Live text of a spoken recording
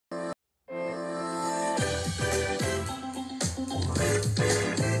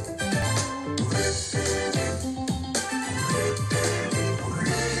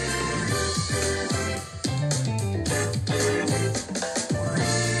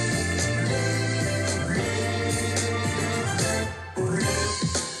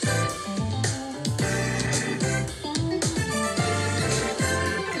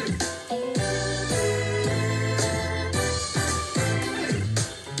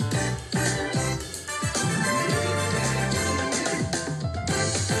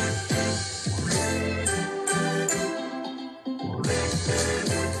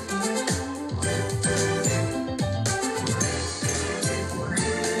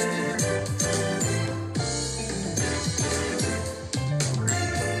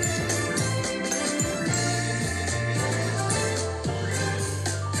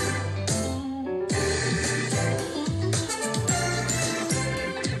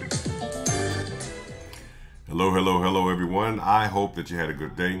Hello, hello, hello, everyone. I hope that you had a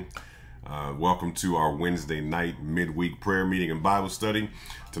good day. Welcome to our Wednesday night midweek prayer meeting and Bible study.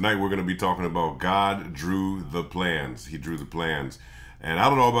 Tonight we're going to be talking about God drew the plans. He drew the plans. And I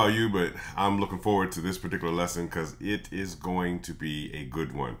don't know about you, but I'm looking forward to this particular lesson because it is going to be a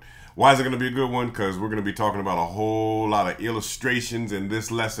good one. Why is it going to be a good one? Because we're going to be talking about a whole lot of illustrations in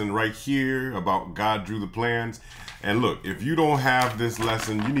this lesson right here about God drew the plans. And look, if you don't have this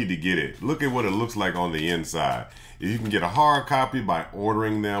lesson, you need to get it. Look at what it looks like on the inside. If you can get a hard copy by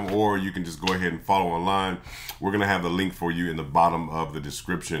ordering them, or you can just go ahead and follow online, we're going to have the link for you in the bottom of the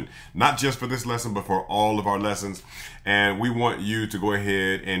description. Not just for this lesson, but for all of our lessons. And we want you to go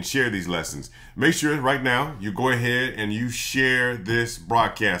ahead and share these lessons. Make sure right now you go ahead and you share this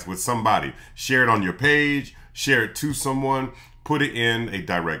broadcast with somebody. Share it on your page, share it to someone, put it in a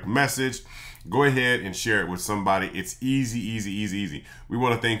direct message. Go ahead and share it with somebody. It's easy, easy, easy, easy. We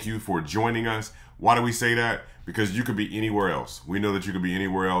want to thank you for joining us. Why do we say that? Because you could be anywhere else. We know that you could be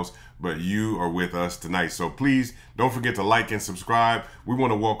anywhere else, but you are with us tonight. So please don't forget to like and subscribe. We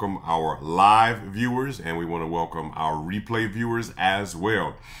want to welcome our live viewers and we want to welcome our replay viewers as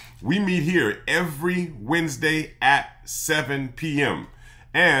well. We meet here every Wednesday at 7 p.m.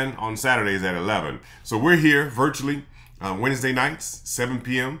 and on Saturdays at 11. So we're here virtually Wednesday nights, 7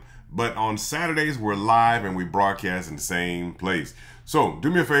 p.m. But on Saturdays, we're live and we broadcast in the same place. So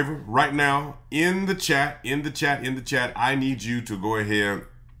do me a favor right now in the chat, I need you to go ahead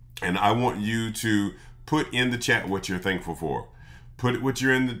and I want you to put in the chat what you're thankful for. Put what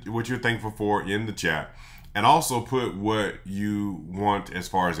you're thankful for in the chat, and also put what you want as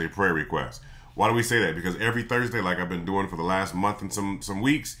far as a prayer request. Why do we say that? Because every Thursday, like I've been doing for the last month and some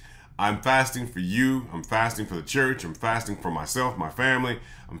weeks, I'm fasting for you. I'm fasting for the church. I'm fasting for myself, my family.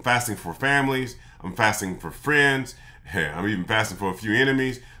 I'm fasting for families. I'm fasting for friends. I'm even fasting for a few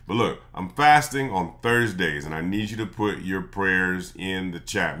enemies. But look, I'm fasting on Thursdays, and I need you to put your prayers in the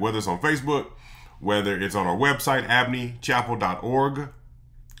chat, whether it's on Facebook, whether it's on our website, abneychapel.org,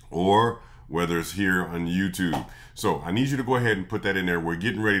 or whether it's here on YouTube. So I need you to go ahead and put that in there. We're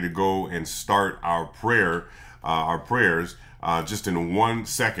getting ready to go and start our prayers just in 1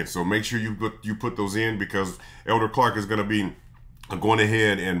 second. So make sure you put those in, because Elder Clark is going to be going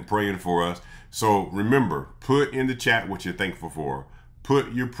ahead and praying for us. So remember, put in the chat what you're thankful for.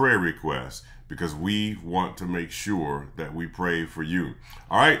 Put your prayer requests, because we want to make sure that we pray for you.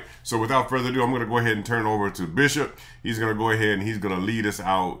 All right. So without further ado, I'm going to go ahead and turn over to Bishop. He's going to go ahead and he's going to lead us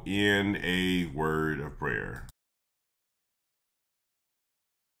out in a word of prayer.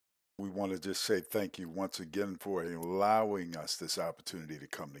 We want to just say thank you once again for allowing us this opportunity to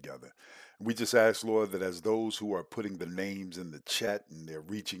come together. We just ask, Lord, that as those who are putting the names in the chat and they're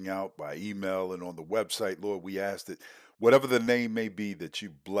reaching out by email and on the website, Lord, we ask that whatever the name may be, that you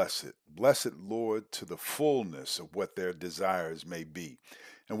bless it. Bless it, Lord, to the fullness of what their desires may be.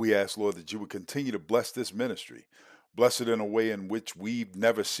 And we ask, Lord, that you would continue to bless this ministry. Bless it in a way in which we've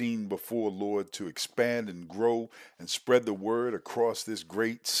never seen before, Lord, to expand and grow and spread the word across this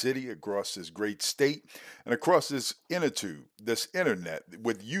great city, across this great state, and across this internet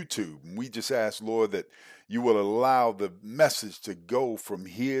with YouTube. And we just ask, Lord, that you will allow the message to go from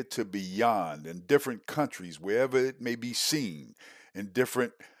here to beyond in different countries, wherever it may be seen, in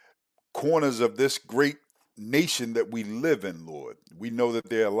different corners of this great nation that we live in, Lord. We know that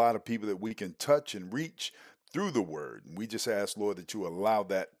there are a lot of people that we can touch and reach through the word. And we just ask, Lord, that you allow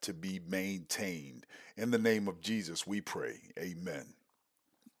that to be maintained. In the name of Jesus, we pray. Amen.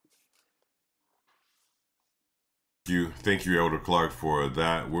 Thank you, Elder Clark, for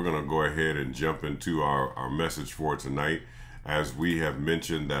that. We're going to go ahead and jump into our message for tonight. As we have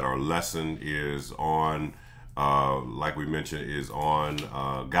mentioned, that our lesson is on, like we mentioned, is on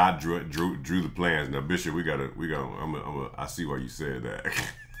God drew the plans. Now, Bishop, I see why you said that.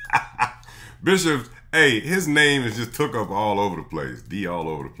 Bishop, hey, his name is just took up all over the place. D all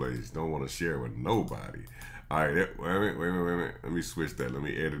over the place. Don't want to share with nobody. All right, wait a minute. Let me switch that. Let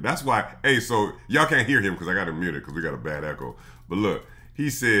me edit. That's why, hey, so y'all can't hear him because I got him muted because we got a bad echo. But look, he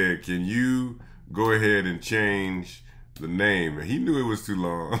said, can you go ahead and change the name? And he knew it was too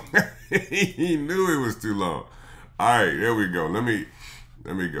long. He knew it was too long. All right, there we go. Let me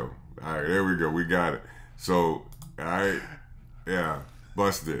go. All right, there we go. We got it. So, all right, yeah,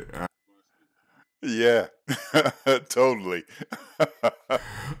 busted. Yeah, totally. All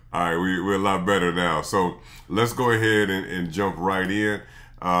right, we're a lot better now. So let's go ahead and jump right in.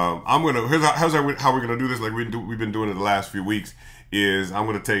 Here's how we're gonna do this, like we've been doing it the last few weeks, is I'm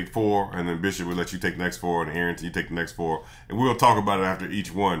going to take 4, and then Bishop will let you take the next 4, and Aaron, you take the next 4, and we'll talk about it after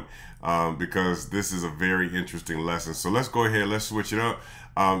each one, because this is a very interesting lesson. So let's go ahead, let's switch it up.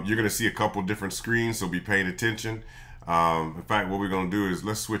 You're going to see a couple different screens, so be paying attention. In fact, what we're going to do is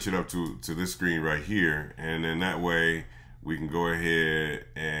let's switch it up to this screen right here, and then that way we can go ahead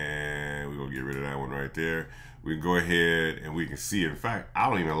and we're going to get rid of that one right there. We can go ahead and we can see it. In fact, I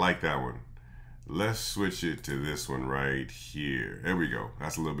don't even like that one. Let's switch it to this one right here. There we go.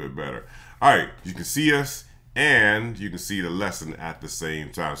 That's a little bit better. All right, you can see us and you can see the lesson at the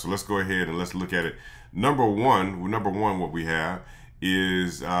same time. So let's go ahead and let's look at it. Number one, what we have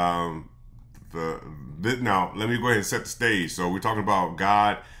is now let me go ahead and set the stage. So we're talking about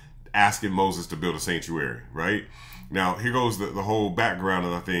God asking Moses to build a sanctuary, right? Now here goes the whole background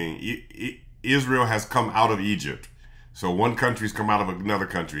of the thing. Israel has come out of Egypt. So one country's come out of another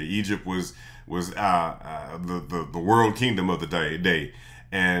country. Egypt was the world kingdom of the day,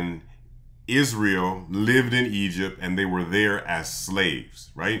 and Israel lived in Egypt, and they were there as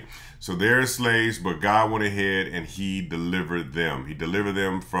slaves, right? So they're slaves, but God went ahead and he delivered them. He delivered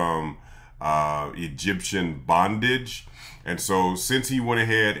them from Egyptian bondage. And so since he went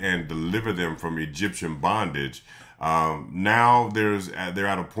ahead and delivered them from Egyptian bondage, now they're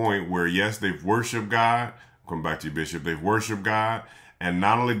at a point where, yes, they've worshiped God. Come back to you, Bishop. They've worshiped God. And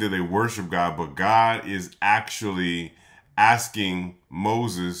not only did they worship God, but God is actually asking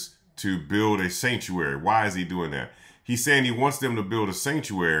Moses to build a sanctuary. Why is he doing that? He's saying he wants them to build a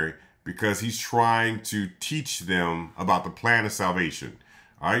sanctuary because he's trying to teach them about the plan of salvation.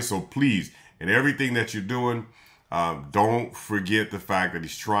 All right, so please, in everything that you're doing, don't forget the fact that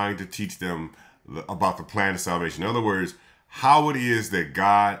he's trying to teach them about the plan of salvation. In other words, how it is that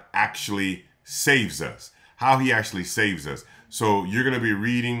God actually saves us, how he actually saves us. So you're going to be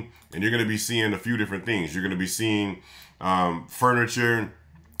reading and you're going to be seeing a few different things. You're going to be seeing furniture.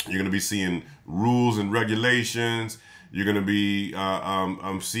 You're going to be seeing rules and regulations. You're going to be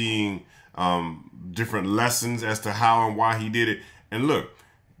seeing different lessons as to how and why he did it. And look,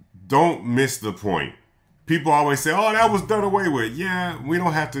 don't miss the point. People always say, oh, that was done away with. Yeah, we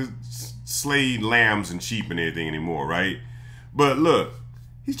don't have to slay lambs and sheep and everything anymore, right? But look,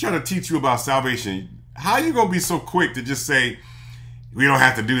 he's trying to teach you about salvation. How are you going to be so quick to just say, we don't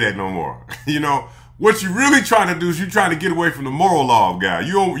have to do that no more? You know, what you're really trying to do is you're trying to get away from the moral law of God.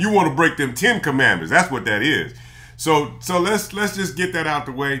 You want to break them 10 commandments. That's what that is. So let's just get that out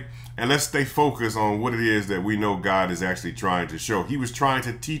the way and let's stay focused on what it is that we know God is actually trying to show. He was trying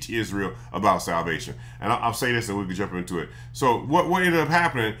to teach Israel about salvation. And I'll say this and we can jump into it. So what ended up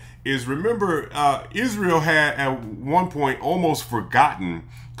happening is, remember, Israel had at one point almost forgotten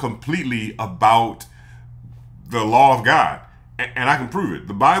completely about the law of God. And I can prove it.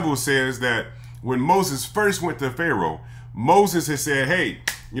 The Bible says that when Moses first went to Pharaoh, Moses had said, hey,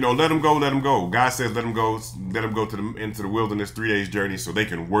 you know, let them go, let them go. God says, let them go into the wilderness, 3 days journey so they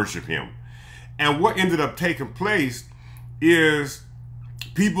can worship him. And what ended up taking place is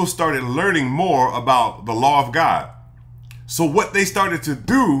people started learning more about the law of God. So what they started to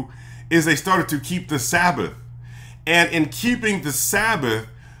do is they started to keep the Sabbath. And in keeping the Sabbath,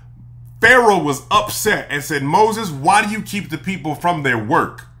 Pharaoh was upset and said, Moses, why do you keep the people from their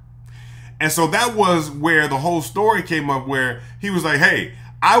work? And so that was where the whole story came up, where he was like, hey,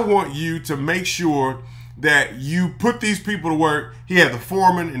 I want you to make sure that you put these people to work. He had the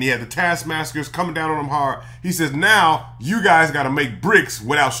foreman and he had the taskmasters coming down on them hard. He says, now you guys got to make bricks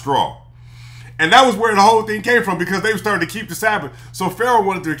without straw. And that was where the whole thing came from, because they started to keep the Sabbath. So Pharaoh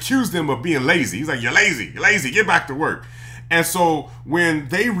wanted to accuse them of being lazy. He's like, you're lazy, get back to work. And so when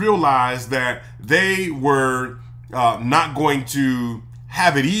they realized that they were not going to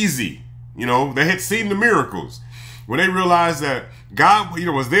have it easy, you know, they had seen the miracles. When they realized that God, you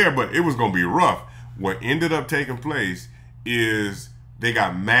know, was there, but it was going to be rough, what ended up taking place is they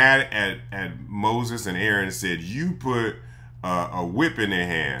got mad at Moses and Aaron and said, you put a whip in their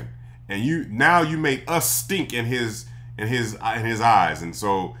hand, and you made us stink in his eyes, and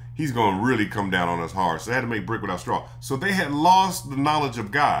so he's going to really come down on us hard. So they had to make brick without straw. So they had lost the knowledge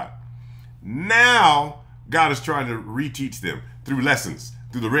of God. Now God is trying to reteach them through lessons,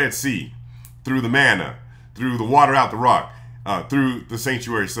 through the Red Sea, through the manna, through the water out the rock, through the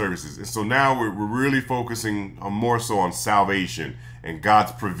sanctuary services. And so now we're really focusing on more so on salvation and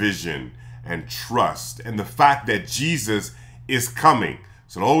God's provision and trust and the fact that Jesus is coming.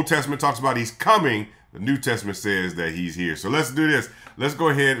 So the Old Testament talks about he's coming. The New Testament says that he's here. So let's do this. Let's go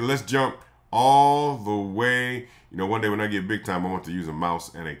ahead and let's jump all the way. You know, one day when I get big time, I want to use a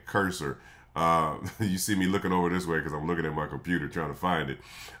mouse and a cursor. You see me looking over this way because I'm looking at my computer trying to find it.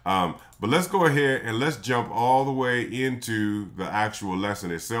 But let's go ahead and let's jump all the way into the actual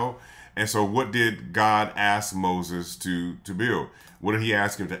lesson itself. And so what did God ask Moses to build? What did he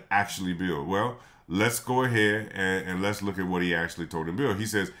ask him to actually build? Well, let's go ahead and let's look at what he actually told him to build. He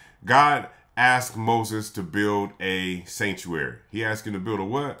says, God asked Moses to build a sanctuary. He asked him to build a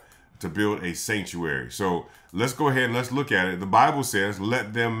what? To build a sanctuary. So let's go ahead and let's look at it. The Bible says,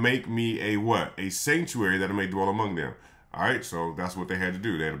 let them make me a what? A sanctuary that I may dwell among them. All right, so that's what they had to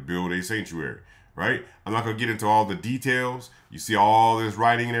do. They had to build a sanctuary, right? I'm not going to get into all the details. You see all this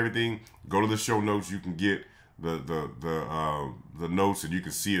writing and everything. Go to the show notes. You can get the notes and you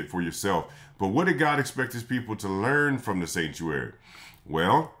can see it for yourself. But what did God expect his people to learn from the sanctuary?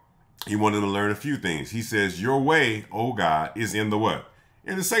 Well, he wanted them to learn a few things. He says, your way, oh God, is in the what?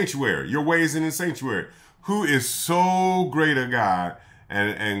 In the sanctuary. Your way is in the sanctuary. Who is so great a God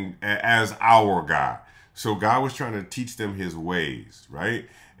and as our God? So God was trying to teach them his ways, right?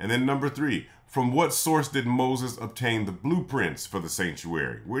 And then number 3, from what source did Moses obtain the blueprints for the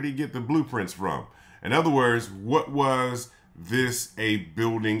sanctuary? Where did he get the blueprints from? In other words, what was this a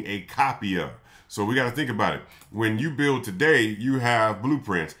building a copy of? So we got to think about it. When you build today, you have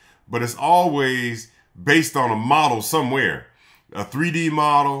blueprints, but it's always based on a model somewhere. A 3D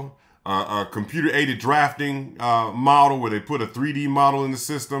model, a computer-aided drafting model where they put a 3D model in the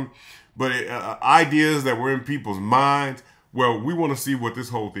system. But ideas that were in people's minds, well, we want to see what this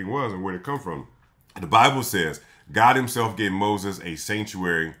whole thing was and where it come from. The Bible says God himself gave Moses a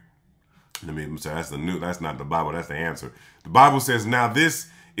sanctuary. That's not the Bible, that's the answer. The Bible says, now this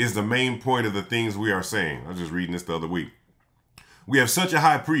is the main point of the things we are saying. I was just reading this the other week. We have such a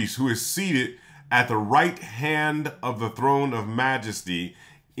high priest who is seated at the right hand of the throne of majesty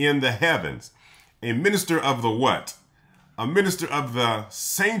in the heavens. A minister of the what? A minister of the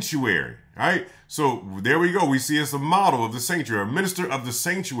sanctuary, right? So there we go. We see it's a model of the sanctuary, a minister of the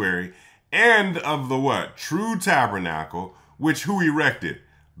sanctuary and of the what? True tabernacle, which who erected?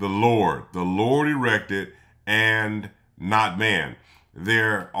 The Lord. The Lord erected and not man.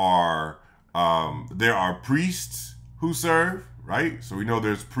 There are priests who serve, right? So we know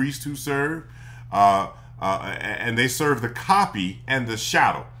there's priests who serve, and they serve the copy and the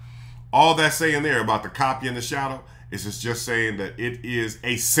shadow. All that's saying there about the copy and the shadow is just saying that it is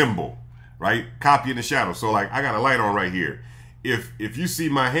a symbol, right? Copy and the shadow. So like I got a light on right here. If you see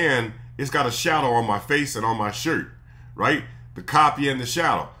my hand, it's got a shadow on my face and on my shirt, right? The copy and the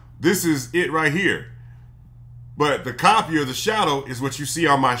shadow. This is it right here. But the copy or the shadow is what you see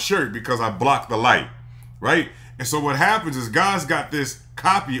on my shirt because I blocked the light, right? And so what happens is God's got this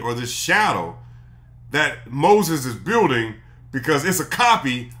copy or this shadow that Moses is building because it's a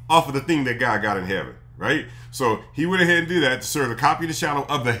copy off of the thing that God got in heaven, right? So he went ahead and did that to serve the copy of the shadow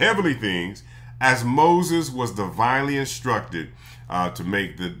of the heavenly things as Moses was divinely instructed to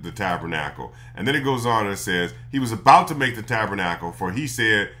make the tabernacle. And then it goes on and it says, he was about to make the tabernacle, for he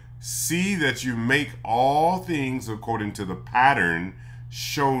said, see that you make all things according to the pattern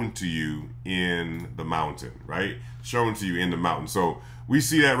shown to you in the mountain, right? Shown to you in the mountain. So we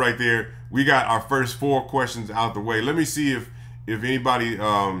see that right there. We got our first 4 questions out the way. Let me see if anybody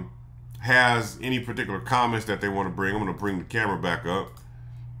has any particular comments that they want to bring. I'm going to bring the camera back up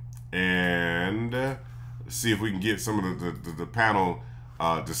and see if we can get some of the panel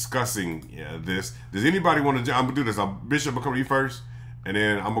discussing this. Does anybody want to? I'm going to do this. Bishop, I'll come to you first, and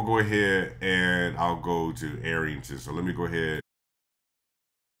then I'm going to go ahead and I'll go to Arrington. So let me go ahead.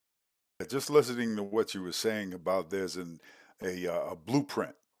 Just listening to what you were saying about there's a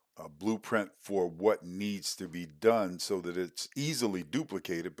blueprint for what needs to be done so that it's easily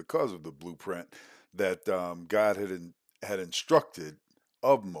duplicated because of the blueprint that God had instructed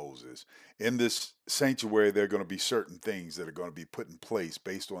of Moses. In this sanctuary, there are going to be certain things that are going to be put in place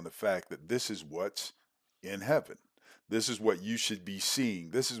based on the fact that this is what's in heaven. This is what you should be seeing.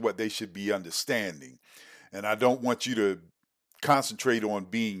 This is what they should be understanding. And I don't want you to concentrate on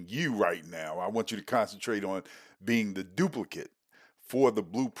being you right now. I want you to concentrate on being the duplicate for the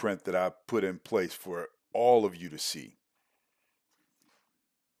blueprint that I put in place for all of you to see.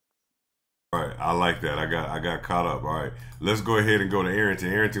 All right, I like that. I got caught up. All right, let's go ahead and go to Arrington.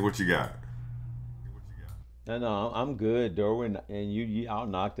 Arrington, what you got? No, I'm good, Derwin, and you all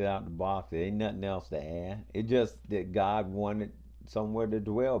knocked it out the box. There ain't nothing else to add. It just that God wanted somewhere to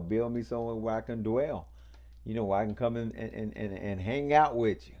dwell, build me somewhere where I can dwell. Where I can come in and hang out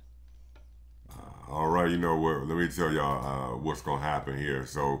with you. All right, you know what? Let me tell y'all what's gonna happen here.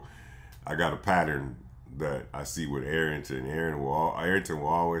 So, I got a pattern that I see with Arrington. Arrington will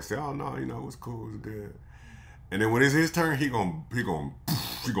always say, "Oh no, it was cool, it was good." And then when it's his turn, he gonna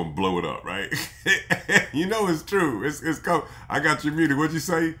blow it up, right? You know it's true. It's come. I got you muted. What'd you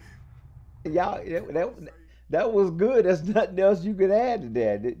say? Y'all, that was good. There's nothing else you could add to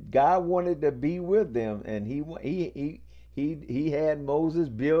that. God wanted to be with them, and he had Moses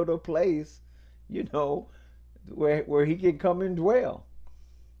build a place, you know, where he could come and dwell.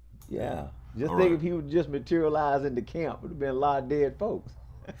 Yeah. Just All think right. if he would just materialize in the camp, would have been a lot of dead folks.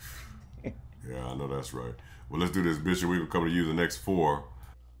 Yeah, I know that's right. Well, let's do this, Bishop. We're gonna come to you the next 4.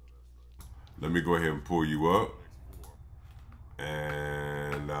 Let me go ahead and pull you up,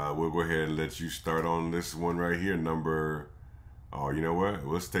 and we'll go ahead and let you start on this one right here. Number, oh, you know what?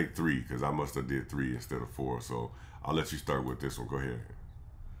 Let's take 3 because I must have did 3 instead of 4. So I'll let you start with this one. Go ahead.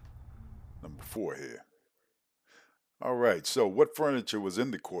 Number 4 here. All right, so what furniture was in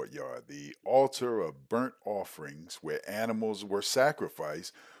the courtyard? The altar of burnt offerings where animals were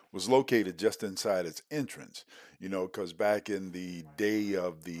sacrificed was located just inside its entrance. You know, because back in the day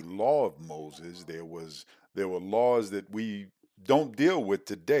of the law of Moses, there were laws that we don't deal with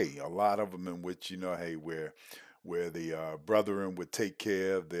today. A lot of them in which, you know, hey, where the brethren would take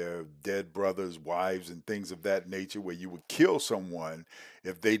care of their dead brothers, wives, and things of that nature, where you would kill someone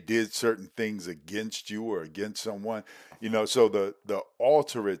if they did certain things against you or against someone. You know, so the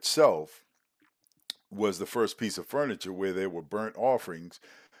altar itself was the first piece of furniture where there were burnt offerings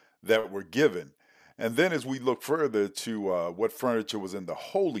that were given. And then as we look further to what furniture was in the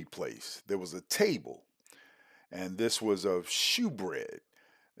holy place, there was a table, and this was of shewbread.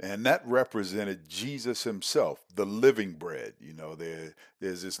 And that represented Jesus himself, the living bread. You know, there's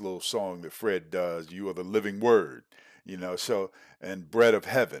this little song that Fred does, "You are the living word," you know, so, and bread of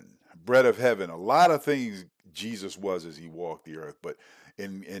heaven. Bread of heaven. A lot of things Jesus was as he walked the earth, but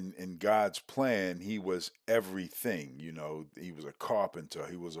in God's plan, he was everything. You know, he was a carpenter,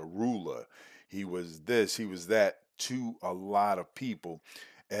 he was a ruler, he was this, he was that to a lot of people.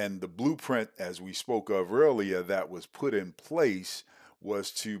 And the blueprint, as we spoke of earlier, that was put in place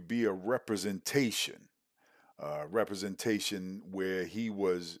was to be a representation where he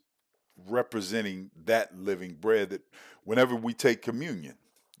was representing that living bread. That whenever we take communion,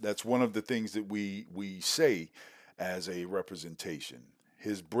 that's one of the things that we say as a representation.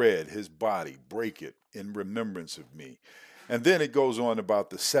 His bread, his body, break it in remembrance of me. And then it goes on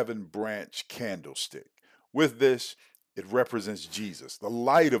about the 7-branch candlestick. With this, it represents Jesus, the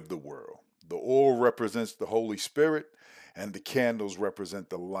light of the world. The oil represents the Holy Spirit, and the candles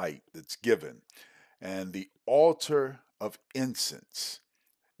represent the light that's given. And the altar of incense,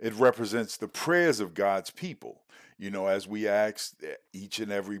 it represents the prayers of God's people. You know, as we ask each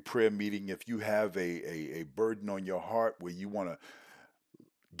and every prayer meeting, if you have a burden on your heart where you want to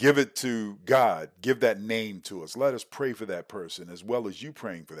give it to God, give that name to us. Let us pray for that person as well as you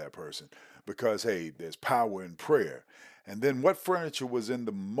praying for that person, because, hey, there's power in prayer. And then what furniture was in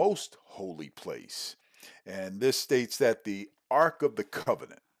the most holy place? And this states that the Ark of the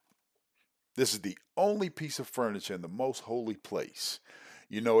Covenant, this is the only piece of furniture in the most holy place.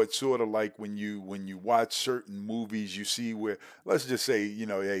 You know, it's sort of like when you watch certain movies, you see where, let's just say, you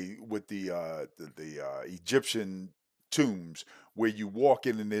know, hey, with the Egyptian tombs, where you walk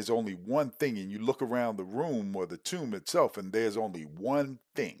in and there's only one thing, and you look around the room or the tomb itself, and there's only one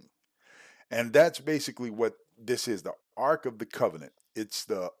thing. And that's basically what this is, the Ark of the Covenant. It's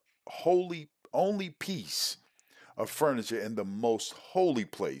the holy only piece of furniture in the most holy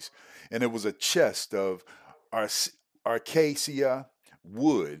place. And it was a chest of acacia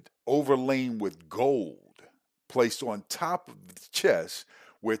wood overlain with gold, placed on top of the chest,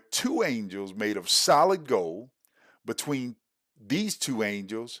 with 2 angels made of solid gold. Between these 2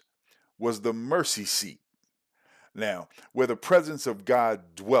 angels was the mercy seat. Now, where the presence of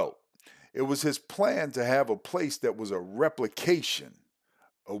God dwelt, it was his plan to have a place that was a replication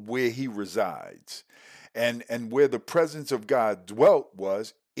of where he resides. And where the presence of God dwelt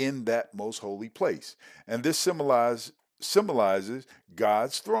was in that most holy place. And this symbolizes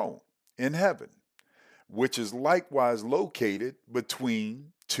God's throne in heaven, which is likewise located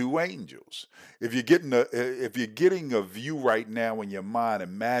between 2 angels. If you're getting a view right now in your mind,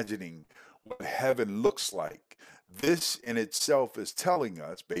 imagining what heaven looks like, this in itself is telling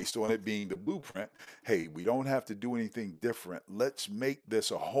us, based on it being the blueprint, hey, we don't have to do anything different. Let's make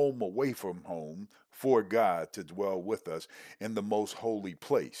this a home away from home for God to dwell with us in the most holy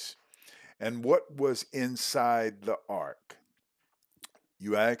place. And what was inside the ark?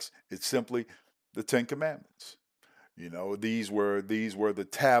 You ask, it's simply the 10 Commandments. You know, these were the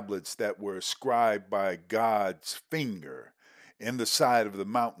tablets that were scribed by God's finger in the side of the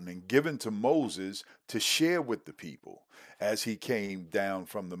mountain and given to Moses to share with the people as he came down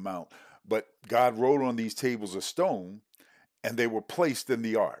from the mount. But God wrote on these tables of stone, and they were placed in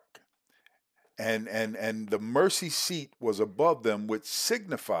the ark. And the mercy seat was above them, which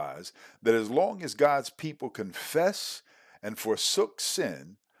signifies that as long as God's people confess and forsook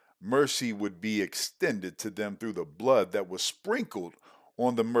sin, mercy would be extended to them through the blood that was sprinkled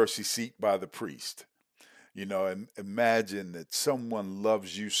on the mercy seat by the priest. You know, and imagine that someone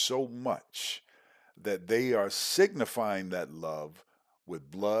loves you so much that they are signifying that love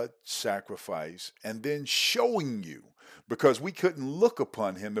with blood, sacrifice, and then showing you, because we couldn't look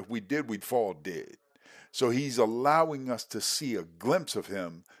upon him. If we did, we'd fall dead. So he's allowing us to see a glimpse of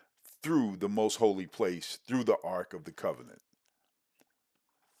him through the most holy place, through the Ark of the Covenant.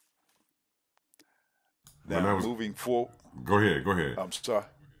 Now, moving forward. Go ahead. I'm sorry.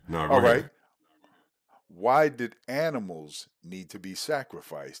 No, go ahead. All right. Why did animals need to be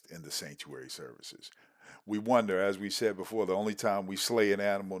sacrificed in the sanctuary services? We wonder, as we said before, the only time we slay an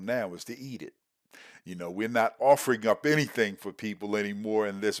animal now is to eat it. You know, we're not offering up anything for people anymore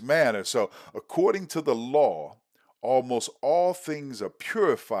in this manner. So according to the law, almost all things are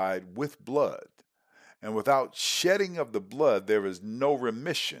purified with blood. And without shedding of the blood, there is no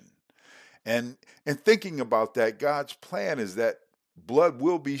remission. And in thinking about that, God's plan is that blood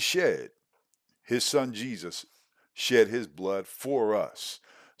will be shed. His son Jesus shed his blood for us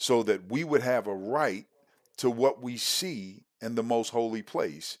so that we would have a right to what we see in the most holy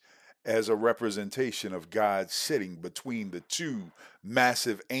place as a representation of God sitting between the two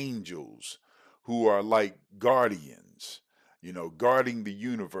massive angels who are like guardians, you know, guarding the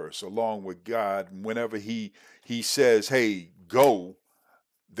universe along with God. And whenever he says, hey, go,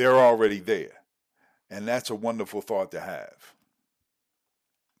 they're already there. And that's a wonderful thought to have.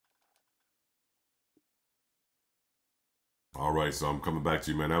 All right, so I'm coming back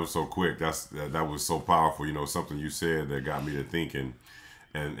to you, man. That was so quick. That was so powerful. You know, something you said that got me to thinking,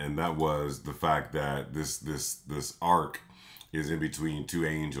 and that was the fact that this ark is in between two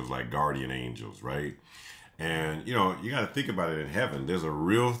angels, like guardian angels, right? And you know, you got to think about it. In heaven, there's a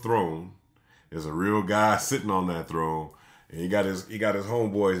real throne. There's a real guy sitting on that throne, and he got his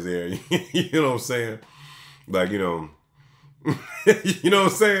homeboys there. You know what I'm saying? Like, you know, you know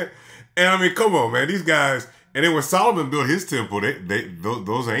what I'm saying? And I mean, come on, man, these guys. And then when Solomon built his temple,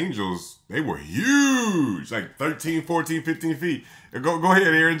 those angels, they were huge, like 13, 14, 15 feet. Go ahead,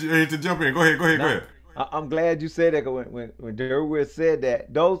 Aaron, to jump in. Go ahead. I'm glad you said that. When Derwin said that,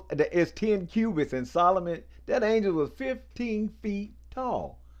 it's 10 cubits, and Solomon, that angel was 15 feet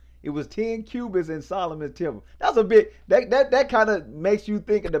tall. It was 10 cubits in Solomon's temple. That's a bit, that kind of makes you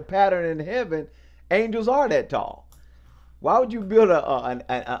think of the pattern in heaven. Angels are that tall. Why would you build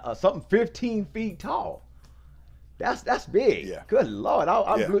a something 15 feet tall? That's big. Yeah. Good Lord.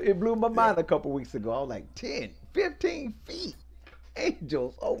 It blew my mind a couple weeks ago. I was like, 10, 15 feet.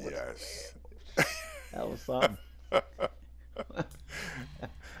 Angels over there. That was something.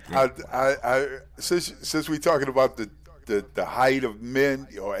 Since we're talking about the height of men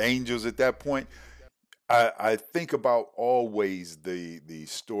or angels at that point, I think about always the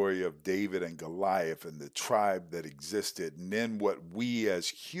story of David and Goliath and the tribe that existed, and then what we as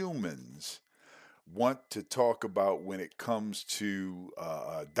humans want to talk about when it comes to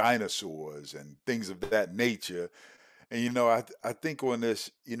dinosaurs and things of that nature. And, you know, I think on this,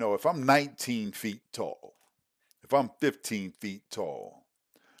 you know, if I'm 19 feet tall, if I'm 15 feet tall,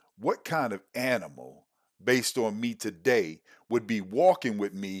 what kind of animal, based on me today, would be walking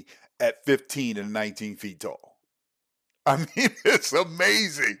with me at 15 and 19 feet tall? I mean, it's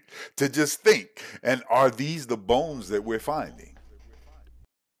amazing to just think. And are these the bones that we're finding?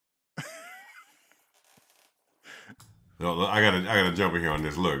 No, I gotta jump in here on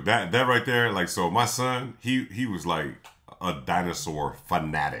this. Look, that right there, like, so my son, he was like a dinosaur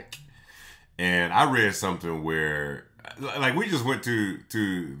fanatic, and I read something where, like, we just went to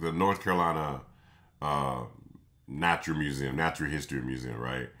the North Carolina Natural History Museum,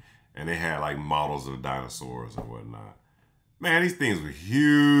 right? And they had like models of dinosaurs and whatnot. Man, these things were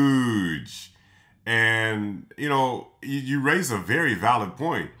huge, and you know, you raise a very valid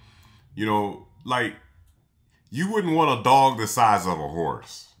point. You know, like, you wouldn't want a dog the size of a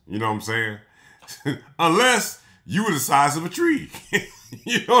horse. You know what I'm saying? Unless you were the size of a tree.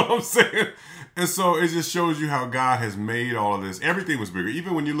 You know what I'm saying? And so it just shows you how God has made all of this. Everything was bigger.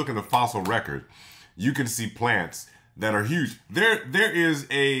 Even when you look in the fossil record, you can see plants that are huge. There is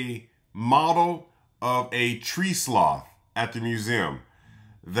a model of a tree sloth at the museum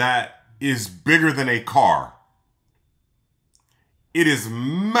that is bigger than a car. It is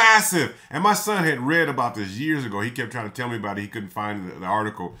massive. And my son had read about this years ago. He kept trying to tell me about it. He couldn't find the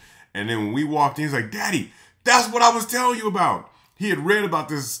article. And then when we walked in, he's like, Daddy, that's what I was telling you about. he had read about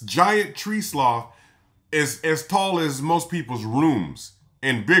this giant tree sloth as tall as most people's rooms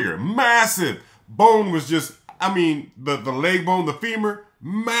and bigger. Massive. Bone was just, I mean, the leg bone, the femur,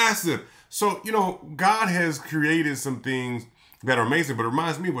 massive. So, you know, God has created some things that are amazing, but it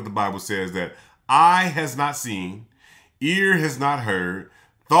reminds me of what the Bible says, that eye has not seen, ear has not heard,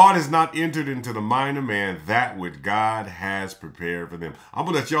 thought has not entered into the mind of man, that which God has prepared for them. I'm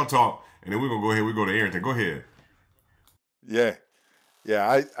going to let y'all talk, and then we're going to go ahead. We go to Arrington. Go ahead. Yeah.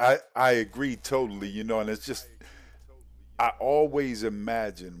 Yeah, I agree totally, you know, and it's just, I always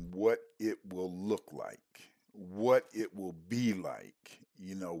imagine what it will look like, what it will be like,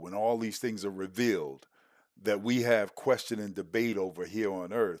 you know, when all these things are revealed that we have question and debate over here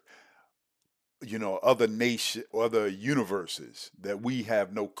on earth, you know, other nation, other universes that we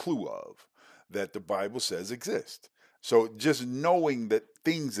have no clue of, that the Bible says exist. So just knowing that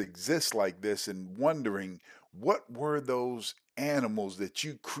things exist like this and wondering what were those animals that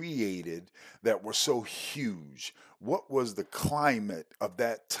you created that were so huge? What was the climate of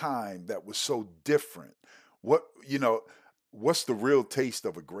that time that was so different? What, you know, what's the real taste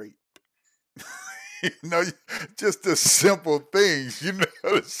of a grape? You know, just the simple things, you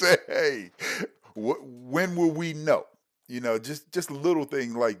know, to say, hey, when will we know? You know, just little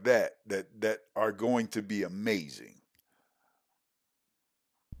things like that are going to be amazing.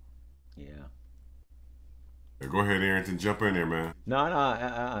 Yeah. Go ahead, Arrington. Jump in there, man. No,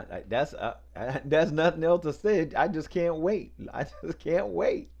 no, that's nothing else to say. I just can't wait. I just can't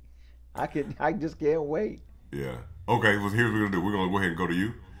wait. I just can't wait. Yeah. Okay, well, here's what we're going to do. We're going to go ahead and go to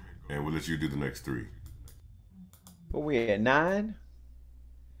you, and we'll let you do the next three. But we at 9.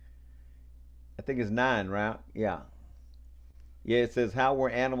 I think it's 9, right? Yeah. Yeah, it says, how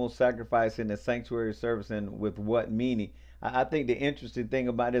were animals sacrificed in the sanctuary service and with what meaning? I think the interesting thing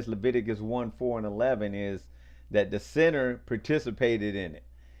about this Leviticus 1, 4, and 11 is that the sinner participated in it.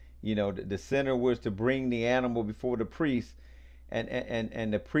 You know, the sinner was to bring the animal before the priest,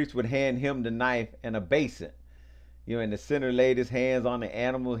 and the priest would hand him the knife and a basin. You know, and the sinner laid his hands on the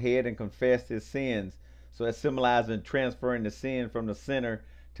animal's head and confessed his sins. So it symbolizing transferring the sin from the sinner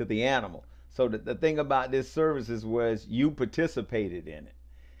to the animal. So the thing about this services was you participated in it.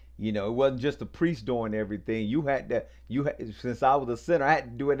 You know, it wasn't just the priest doing everything. Since I was a sinner, I had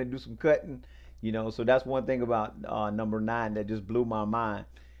to do it and do some cutting. You know, so that's one thing about number 9 that just blew my mind.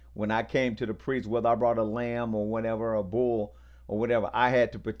 When I came to the priest, whether I brought a lamb or whatever, a bull or whatever, I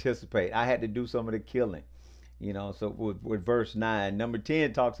had to participate. I had to do some of the killing. You know, so with verse 9. Number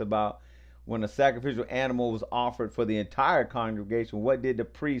 10 talks about when a sacrificial animal was offered for the entire congregation, what did the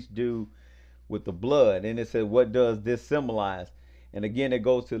priest do with the blood? And it said, what does this symbolize? And again, it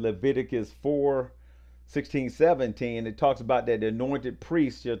goes to Leviticus 4, 16, 17. It talks about that the anointed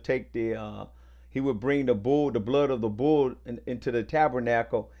priest shall take he would bring the blood of the bull into the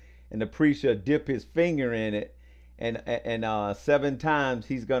tabernacle, and the priest shall dip his finger in it. And 7 times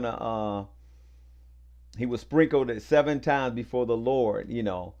he was sprinkled it 7 times before the Lord, you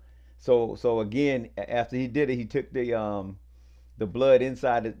know. So again, after he did it, he took the blood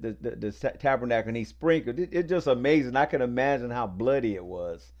inside the tabernacle and he sprinkled it. It's just amazing. I can imagine how bloody it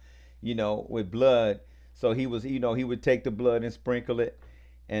was, you know, with blood. So he was, you know, he would take the blood and sprinkle it,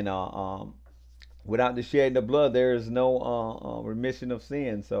 and without the shedding of blood, there is no remission of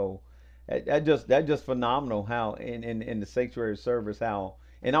sin. So that just phenomenal how in the sanctuary service, how,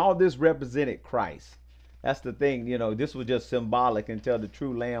 and all this represented Christ. That's the thing, you know, this was just symbolic until the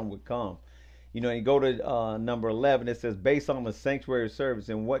true Lamb would come. You know, and you go to number 11, it says, based on the sanctuary service,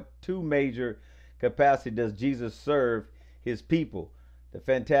 in what 2 major capacity does Jesus serve his people? The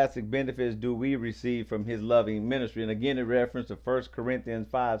fantastic benefits do we receive from his loving ministry? And again, in reference to 1 Corinthians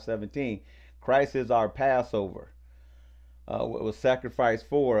 5:17, Christ is our Passover. Was sacrificed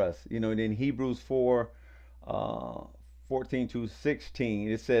for us. You know, and in Hebrews 4, 14 to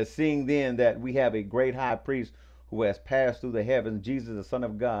 16, it says, seeing then that we have a great high priest who has passed through the heavens, Jesus, the Son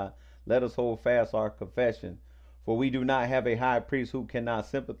of God, let us hold fast our confession. For we do not have a high priest who cannot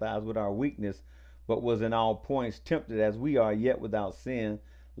sympathize with our weakness, but was in all points tempted as we are, yet without sin.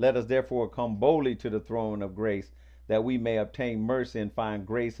 Let us therefore come boldly to the throne of grace, that we may obtain mercy and find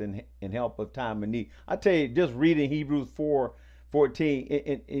grace and help of time of need. I tell you, just reading Hebrews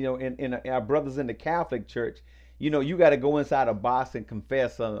 4:14, you know, in our brothers in the Catholic Church, you know, you got to go inside a box and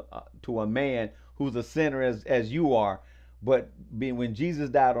confess to a man who's a sinner as you are. But when Jesus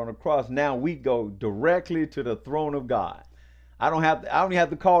died on the cross, now we go directly to the throne of God. I don't even have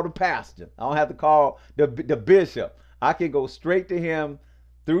to call the pastor. I don't have to call the bishop. I can go straight to him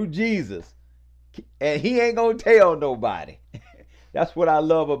through Jesus, and he ain't gonna tell nobody. That's what I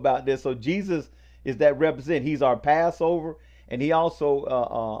love about this. So Jesus is that represent. He's our Passover, And he also,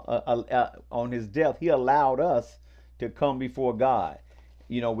 on his death, he allowed us to come before God,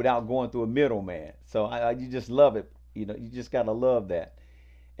 without going through a middleman. So you just love it. You just gotta love that.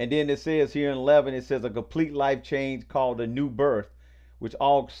 And then it says here in 11, it says a complete life change called a new birth, which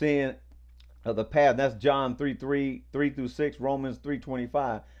all sin of the past. That's John 3 through 6, Romans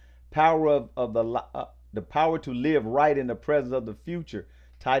 3:25. Power of the power to live right in the presence of the future,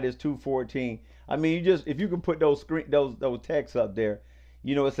 Titus 2:14. I mean, if you can put those texts up there,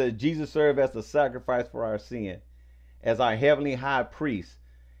 it says Jesus served as a sacrifice for our sin, as our heavenly high priest.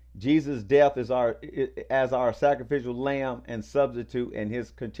 Jesus' death is as our sacrificial lamb and substitute, and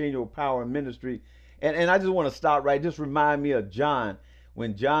his continual power and ministry. And I just want to stop right. Just remind me of John.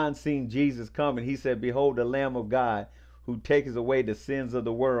 When John seen Jesus coming, he said, "Behold, the Lamb of God who takes away the sins of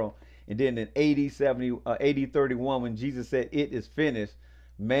the world." And then in AD 31, when Jesus said, "It is finished,"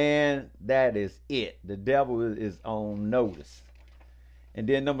 man, that is it. The devil is on notice. And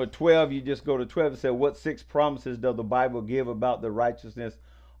then number 12, you just go to 12 and say, what 6 promises does the Bible give about the righteousness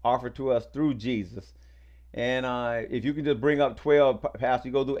offered to us through Jesus? And if you can just bring up 12, Pastor,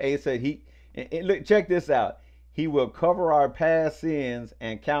 you go through 8, said look, check this out. He will cover our past sins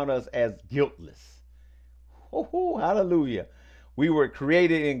and count us as guiltless. Oh, hallelujah. We were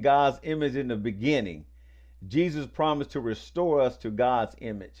created in God's image in the beginning. Jesus promised to restore us to God's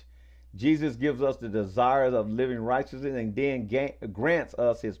image. Jesus gives us the desires of living righteousness and then grants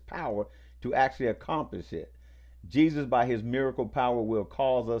us his power to actually accomplish it. Jesus, by his miracle power, will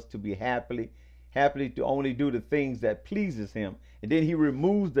cause us to be happily to only do the things that pleases him. And then he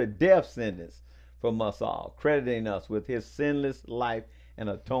removes the death sentence from us all, crediting us with his sinless life and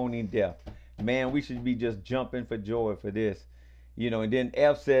atoning death. Man, we should be just jumping for joy for this. And then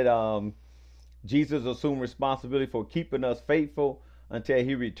F said, Jesus assumed responsibility for keeping us faithful until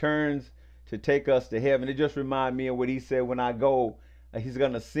he returns to take us to heaven. It just reminds me of what he said, when I go, he's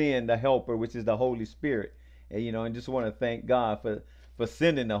going to send the helper, which is the Holy Spirit. And just want to thank God for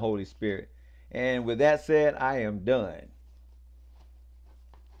sending the Holy Spirit. And with that said, I am done.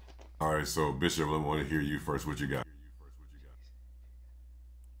 All right, so Bishop, I want to hear you first. What you got?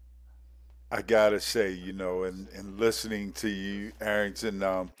 I gotta say, and listening to you, Arrington,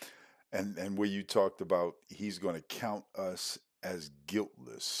 and where you talked about he's going to count us as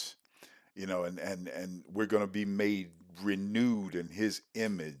guiltless, and we're going to be made renewed in his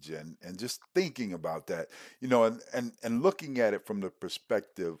image, and just thinking about that, and looking at it from the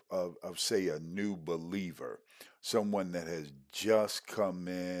perspective of say a new believer, someone that has just come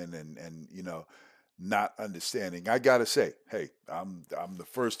in and not understanding. I gotta say, hey, I'm the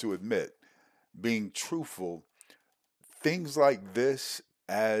first to admit, being truthful, things like this,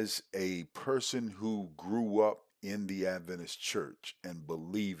 as a person who grew up in the Adventist church and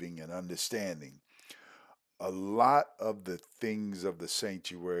believing and understanding, a lot of the things of the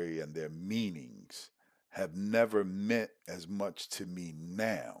sanctuary and their meanings have never meant as much to me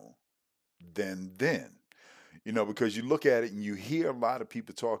now than then. Because you look at it and you hear a lot of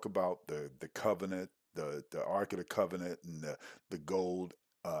people talk about the covenant, the Ark of the Covenant, and the gold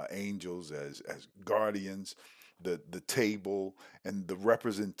angels as guardians, the table and the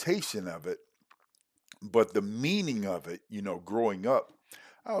representation of it, but the meaning of it, growing up,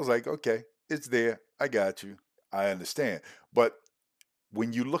 I was like, okay, it's there, I got you, I understand. But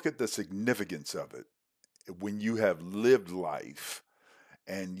when you look at the significance of it, when you have lived life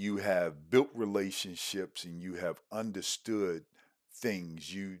and you have built relationships and you have understood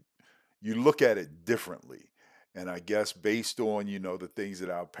things, you look at it differently. And I guess based on, the things that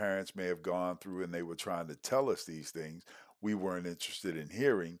our parents may have gone through and they were trying to tell us these things, we weren't interested in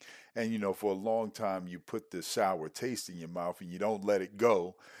hearing. And, for a long time, you put this sour taste in your mouth and you don't let it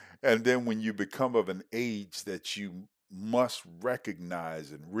go. And then when you become of an age that you must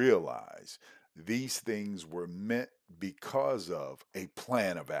recognize and realize these things were meant because of a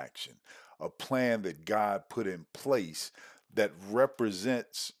plan of action, a plan that God put in place that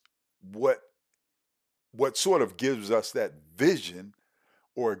represents what sort of gives us that vision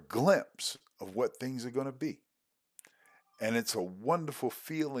or a glimpse of what things are going to be. And it's a wonderful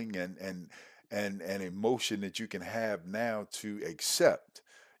feeling and emotion that you can have now to accept,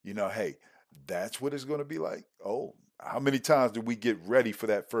 hey, that's what it's going to be like. Oh, how many times do we get ready for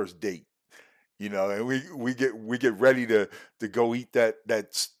that first date? And we get ready to go eat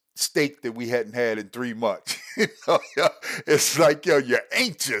that steak that we hadn't had in 3 months. It's like, you're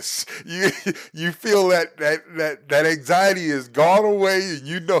anxious. You feel that anxiety is gone away, and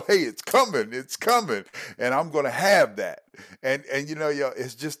hey, it's coming, and I'm gonna have that. And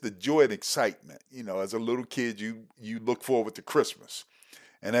it's just the joy and excitement. As a little kid, you look forward to Christmas,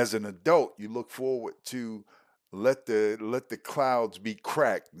 and as an adult, you look forward to let the clouds be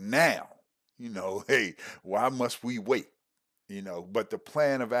cracked now. Hey, why must we wait? But the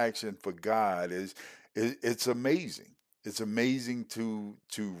plan of action for God it's amazing. It's amazing to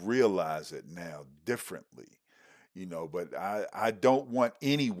realize it now differently. But I don't want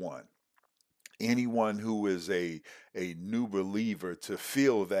anyone who is a new believer to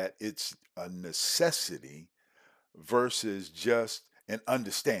feel that it's a necessity versus just an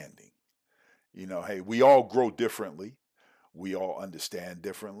understanding. Hey, we all grow differently. We all understand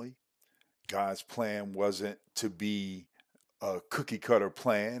differently. God's plan wasn't to be a cookie cutter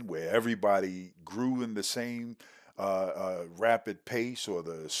plan where everybody grew in the same rapid pace or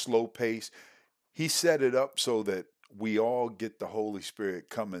the slow pace. He set it up so that we all get the Holy Spirit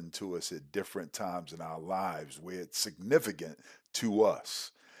coming to us at different times in our lives where it's significant to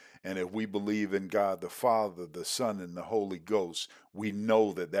us. And if we believe in God the Father, the Son, and the Holy Ghost, we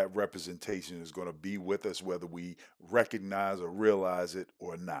know that that representation is going to be with us whether we recognize or realize it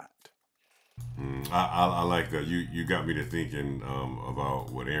or not. I like that. You got me to thinking about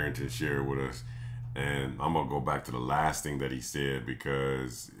what Arrington shared with us. And I'm going to go back to the last thing that he said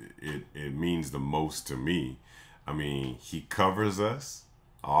because it means the most to me. I mean, he covers us,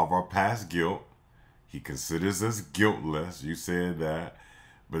 all of our past guilt. He considers us guiltless. You said that.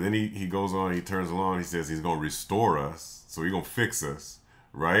 But then he goes on, he turns along, he says he's going to restore us. So he's going to fix us,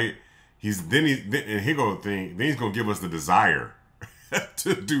 right? Then he's going to give us the desire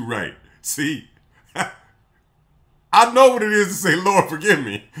to do right. See, I know what it is to say, Lord, forgive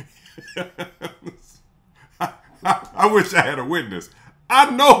me. I wish I had a witness.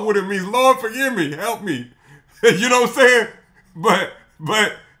 I know what it means. Lord, forgive me. Help me. You know what I'm saying? But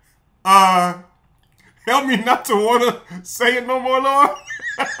help me not to want to say it no more, Lord.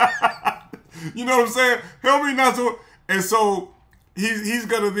 You know what I'm saying? Help me not to. And so he's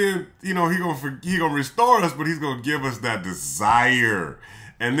gonna then, he gonna restore us, but he's gonna give us that desire.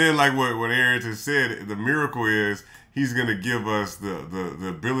 And then, like what Aaron said, the miracle is he's gonna give us the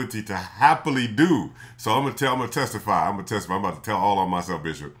ability to happily do. So I'm gonna testify. I'm about to tell all on myself,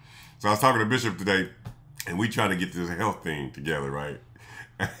 Bishop. So I was talking to Bishop today, and we trying to get this health thing together, right?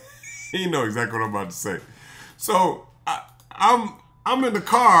 He know exactly what I'm about to say. So I'm in the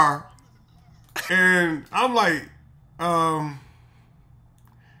car, and I'm like, I'm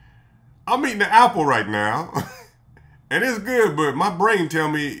eating an apple right now, and it's good, but my brain tell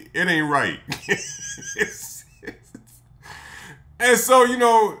me it ain't right. And so,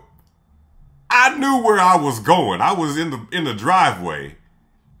 I knew where I was going. I was in the driveway,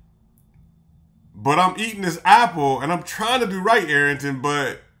 but I'm eating this apple, and I'm trying to do right, Arrington,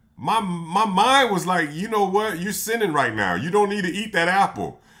 but my mind was like, you know what? You're sinning right now. You don't need to eat that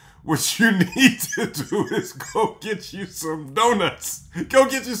apple. What you need to do is go get you some donuts. Go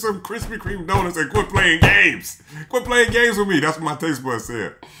get you some Krispy Kreme donuts and quit playing games. Quit playing games with me. That's what my taste buds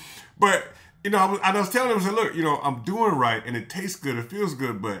said. But, I was telling him, I said, look, I'm doing right, and it tastes good. It feels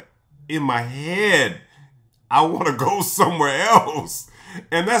good. But in my head, I want to go somewhere else.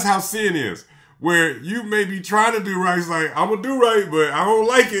 And that's how sin is. Where you may be trying to do right. It's like, I'm going to do right, but I don't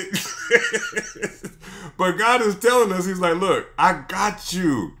like it. But God is telling us, he's like, look, I got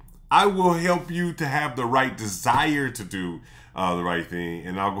you. I will help you to have the right desire to do the right thing.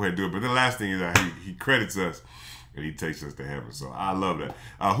 And I'll go ahead and do it. But the last thing is that he credits us and he takes us to heaven. So I love that.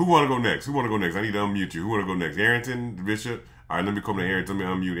 Who want to go next? I need to unmute you. Who want to go next? Arrington, the Bishop? All right, let me come to Arrington. Let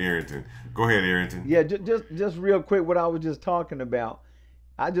me unmute Arrington. Go ahead, Arrington. Yeah, just real quick, what I was just talking about.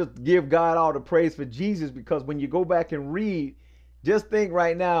 I just give God all the praise for Jesus, because when you go back and read, just think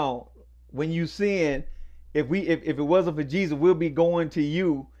right now, when you sin, if it wasn't for Jesus, we'll be going to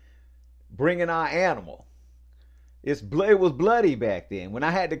you, bringing our animal. It was bloody back then when I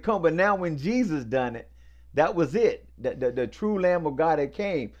had to come, but now when Jesus done it, that was it. The true Lamb of God that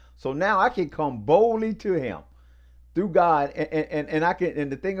came. So now I can come boldly to Him through God, and I can.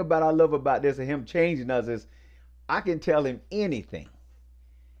 And the thing about I love about this and Him changing us is, I can tell Him anything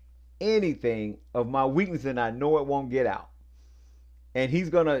of my weakness, and I know it won't get out. And he's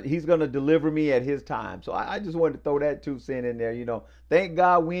gonna deliver me at His time. So I just wanted to throw that 2 cents in there. Thank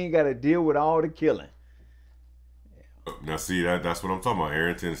God we ain't got to deal with all the killing. Now see, that's what I'm talking about.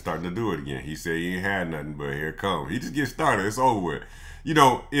 Arrington's starting to do it again. He said he ain't had nothing, but here it comes. He just gets started. It's over with.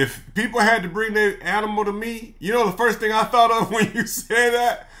 If people had to bring their animal to me, the first thing I thought of when you said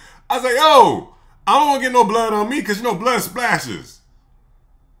that, I was like, yo, I don't want to get no blood on me, because blood splashes.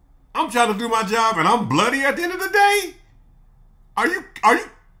 I'm trying to do my job and I'm bloody at the end of the day? Are you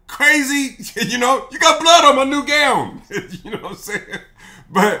crazy? You got blood on my new gown. You know what I'm saying?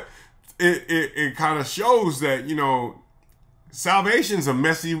 But it kind of shows that, salvation's a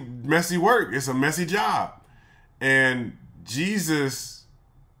messy work. It's a messy job. And Jesus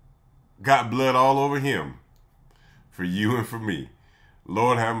got blood all over him for you and for me.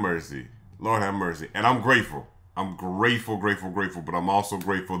 Lord have mercy. Lord have mercy. And I'm grateful. I'm grateful, but I'm also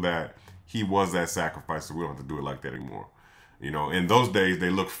grateful that he was that sacrifice, so we don't have to do it like that anymore. You know, in those days,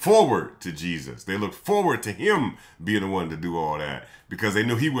 they looked forward to Jesus. They looked forward to him being the one to do all that because they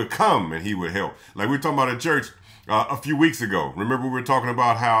knew he would come and he would help. Like we were talking about at church a few weeks ago. Remember, we were talking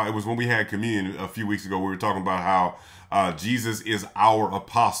about how it was when we had communion a few weeks ago. We were talking about how Jesus is our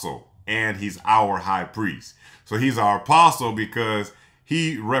apostle and he's our high priest. So he's our apostle because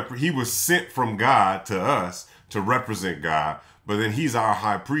he was sent from God to us to represent God. But then he's our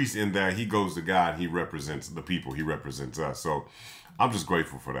high priest in that he goes to God. He represents the people. He represents us. So I'm just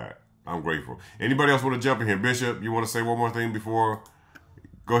grateful for that. I'm grateful. Anybody else want to jump in here? Bishop, you want to say one more thing before?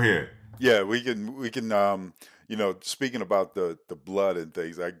 Go ahead. Yeah, we can, you know, speaking about the blood and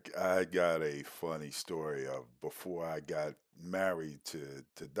things, I got a funny story of before I got married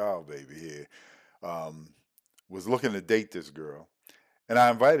to Doll Baby here, was looking to date this girl, and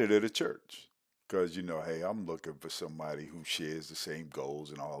I invited her to church. Because, you know, hey, I'm looking for somebody who shares the same goals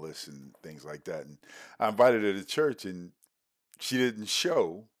and all this and things like that. And I invited her to church and she didn't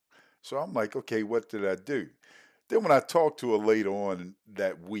show. So I'm like, okay, what did I do? Then when I talked to her later on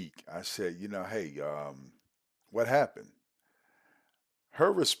that week, I said, you know, hey, what happened?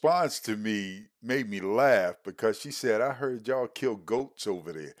 Her response to me made me laugh because she said, I heard y'all kill goats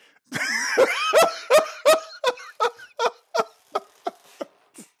over there.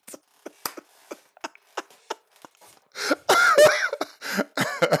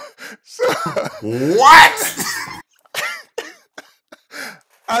 What?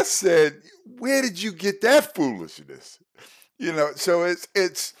 I said, where did you get that foolishness? You know, so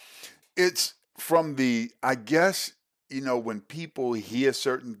it's from the, I guess, you know, when people hear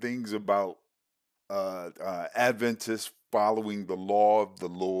certain things about Adventists following the law of the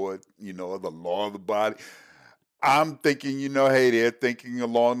Lord, you know, the law of the body, I'm thinking, you know, hey, they're thinking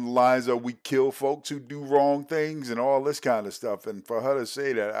along the lines of we kill folks who do wrong things and all this kind of stuff. And for her to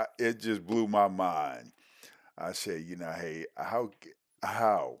say that, it just blew my mind. I said, you know, hey,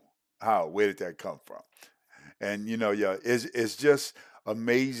 where did that come from? And, you know, yeah, it's just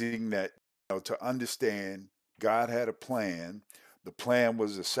amazing that, you know, to understand God had a plan. The plan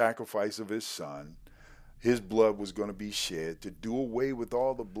was the sacrifice of his son. His blood was going to be shed to do away with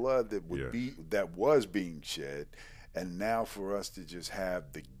all the blood that that was being shed, and now for us to just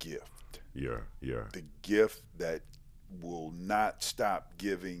have the gift. The gift that will not stop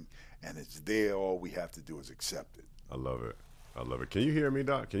giving, and it's there. All we have to do is accept it. I love it. I love it. Can you hear me,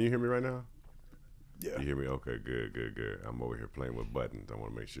 Doc? Can you hear me right now? Yeah. You hear me? Okay, good. I'm over here playing with buttons. I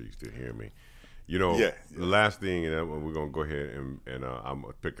want to make sure you still hear me. You know, the last thing, and we're going to go ahead and I'm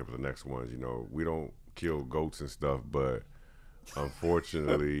going to pick up the next ones. You know, we don't kill goats and stuff, but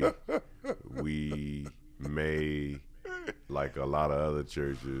unfortunately, we may, like a lot of other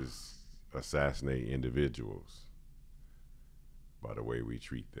churches, assassinate individuals by the way we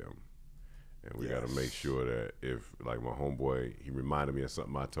treat them. And we got to make sure that if, like my homeboy, he reminded me of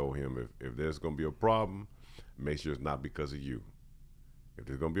something I told him, if there's going to be a problem, make sure it's not because of you. If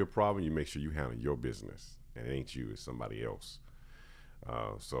there's going to be a problem, you make sure you handle your business. And it ain't you, it's somebody else.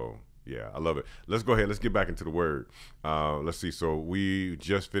 So, yeah, I love it. Let's go ahead. Let's get back into the word. Let's see. So we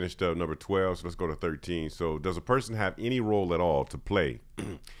just finished up number 12. So let's go to 13. So does a person have any role at all to play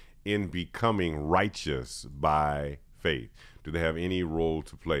in becoming righteous by faith? Do they have any role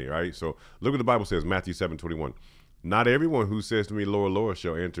to play? Right. So look what the Bible says, Matthew 7:21. Not everyone who says to me, Lord, Lord,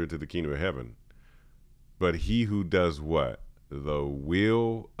 shall enter into the kingdom of heaven, but he who does what? The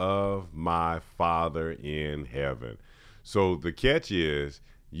will of my Father in heaven. So the catch is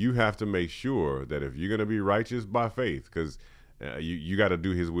you have to make sure that if you're going to be righteous by faith, because you got to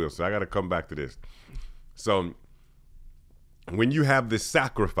do his will. So I got to come back to this. So when you have this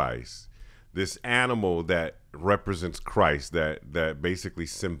sacrifice, this animal that represents Christ, that basically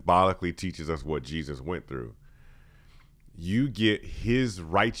symbolically teaches us what Jesus went through, you get his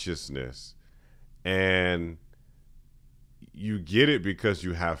righteousness, and you get it because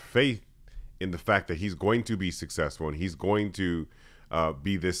you have faith in the fact that he's going to be successful and he's going to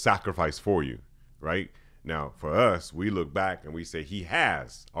be this sacrifice for you, right? Now, for us, we look back and we say he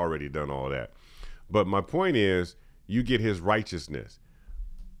has already done all that. But my point is, you get his righteousness.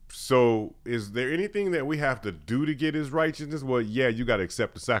 So is there anything that we have to do to get his righteousness? Well, yeah, you got to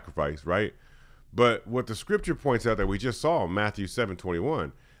accept the sacrifice, right? But what the scripture points out that we just saw in Matthew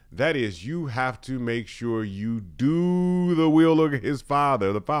 7:21, that is, you have to make sure you do the will of his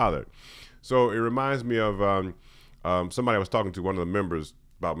Father, the Father. So it reminds me of somebody I was talking to, one of the members,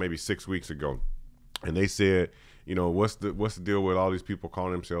 about maybe 6 weeks ago. And they said, You know, what's the deal with all these people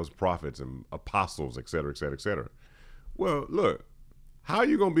calling themselves prophets and apostles, et cetera, et cetera, et cetera? Well, look, how are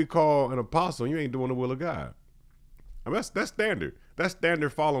you going to be called an apostle and you ain't doing the will of God? I mean, that's standard. That's standard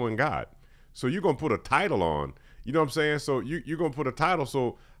following God. So you're going to put a title on, you know what I'm saying? So you're going to put a title.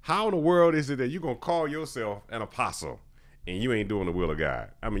 So how in the world is it that you're going to call yourself an apostle and you ain't doing the will of God?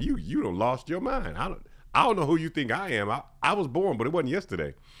 I mean, you done lost your mind. I don't know who you think I am. I was born, but it wasn't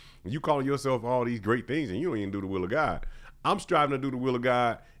yesterday. You calling yourself all these great things and you don't even do the will of God. I'm striving to do the will of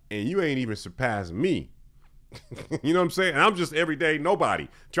God and you ain't even surpassed me. You know what I'm saying? And I'm just everyday nobody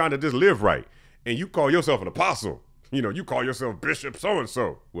trying to just live right. And you call yourself an apostle. You know, you call yourself Bishop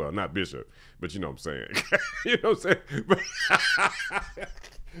so-and-so. Well, not Bishop, but you know what I'm saying. You know what I'm saying?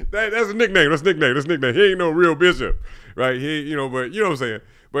 That's a nickname. That's a nickname. He ain't no real bishop, right? You know, but you know what I'm saying?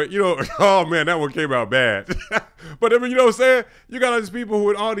 But, you know, oh, man, that one came out bad. But, I mean, you know what I'm saying? You got all these people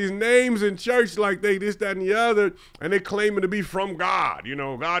with all these names in church like they this, that, and the other, and they claiming to be from God. You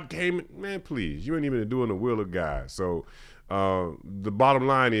know, God came. Man, please, you ain't even doing the will of God. So the bottom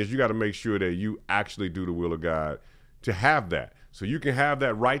line is you got to make sure that you actually do the will of God to have that. So you can have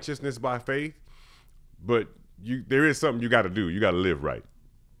that righteousness by faith, but there is something you got to do. You got to live right.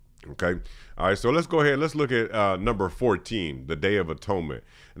 Okay. All right. So let's go ahead. Let's look at number 14, the Day of Atonement.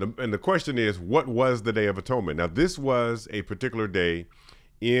 And the question is, what was the Day of Atonement? Now, this was a particular day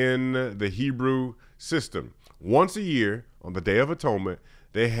in the Hebrew system. Once a year, on the Day of Atonement,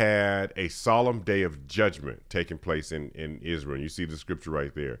 they had a solemn day of judgment taking place in Israel. And you see the scripture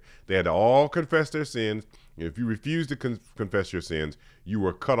right there. They had to all confess their sins. If you refused to confess your sins, you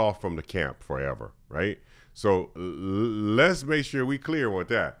were cut off from the camp forever, right? So let's make sure we clear with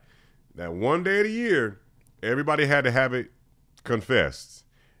that. That one day of the year, everybody had to have it confessed.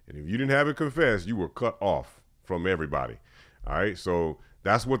 And if you didn't have it confessed, you were cut off from everybody. All right. So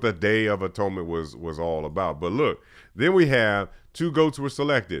that's what the Day of Atonement was all about. But look, then we have 2 goats were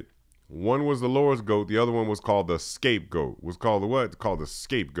selected. One was the Lord's goat. The other one was called the scapegoat. Was called the what? It's called the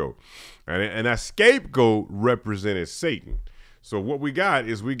scapegoat. And that scapegoat represented Satan. So what we got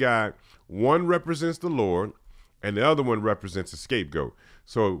is one represents the Lord and the other one represents the scapegoat.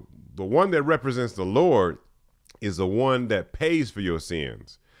 So the one that represents the Lord is the one that pays for your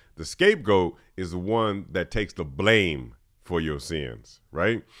sins. The scapegoat is the one that takes the blame for your sins,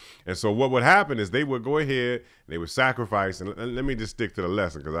 right? And so what would happen is they would go ahead, they would sacrifice, and let me just stick to the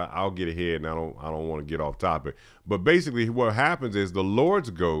lesson because I'll get ahead and I don't want to get off topic. But basically what happens is the Lord's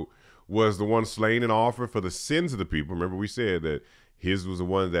goat was the one slain and offered for the sins of the people. Remember we said that his was the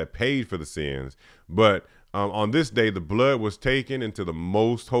one that paid for the sins. But on this day, the blood was taken into the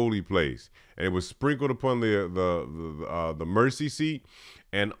most holy place, and it was sprinkled upon the mercy seat.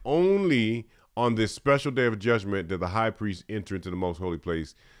 And only on this special day of judgment did the high priest enter into the most holy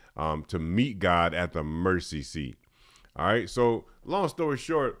place to meet God at the mercy seat. All right. So long story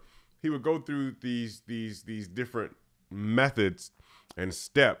short, he would go through these different methods and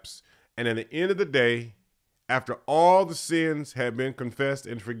steps. And at the end of the day, after all the sins had been confessed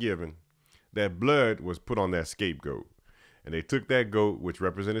and forgiven, that blood was put on that scapegoat. And they took that goat, which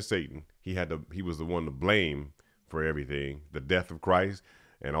represented Satan. He was the one to blame for everything, the death of Christ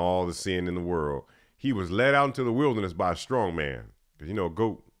and all the sin in the world. He was led out into the wilderness by a strong man. Because, you know, a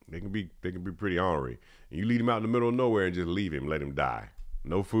goat, they can be pretty ornery. And you lead him out in the middle of nowhere and just leave him, let him die.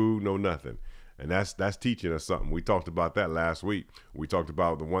 No food, no nothing. And that's teaching us something. We talked about that last week. We talked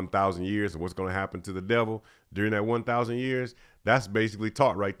about the 1,000 years and what's going to happen to the devil during that 1,000 years. That's basically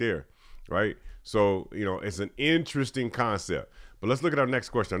taught right there, right? So, you know, it's an interesting concept. But let's look at our next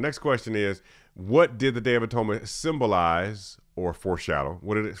question. Our next question is, what did the Day of Atonement symbolize or foreshadow?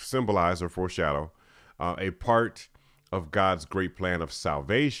 What did it symbolize or foreshadow? A part of God's great plan of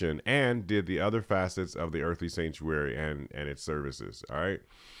salvation, and did the other facets of the earthly sanctuary and its services. All right.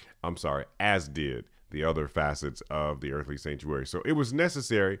 I'm sorry, as did the other facets of the earthly sanctuary. So it was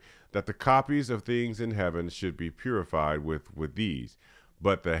necessary that the copies of things in heaven should be purified with these,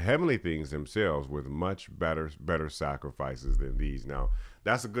 but the heavenly things themselves with much better sacrifices than these. Now,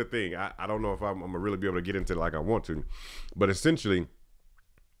 that's a good thing. I don't know if I'm gonna really be able to get into it like I want to, but essentially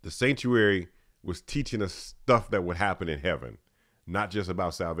the sanctuary was teaching us stuff that would happen in heaven, not just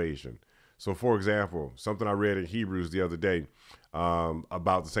about salvation. So, for example, something I read in Hebrews the other day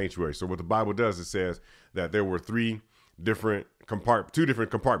about the sanctuary. So what the Bible does, it says that there were two different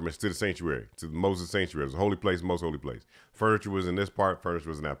compartments to the sanctuary, to Moses' sanctuary. It was a holy place, most holy place. Furniture was in this part, furniture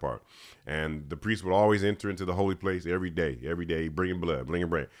was in that part. And the priest would always enter into the holy place every day, bringing blood, bringing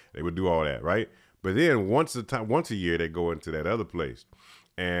bread. They would do all that, right? But then once a year, they go into that other place.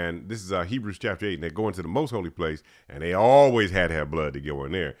 And this is Hebrews chapter 8. And they go into the most holy place, and they always had to have blood to go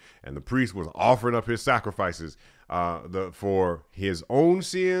in there. And the priest was offering up his sacrifices for his own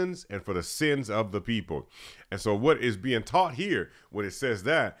sins and for the sins of the people. And so what is being taught here when it says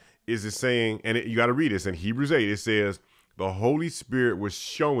that is it's saying, and you got to read this in Hebrews 8, it says, the Holy Spirit was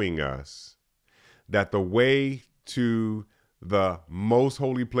showing us that the way to the most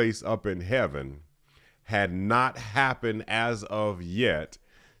holy place up in heaven had not happened as of yet,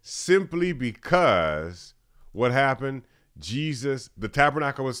 simply because what happened? The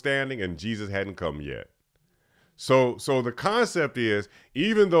tabernacle was standing and Jesus hadn't come yet. So the concept is,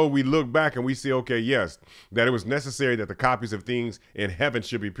 even though we look back and we say, okay, yes, that it was necessary that the copies of things in heaven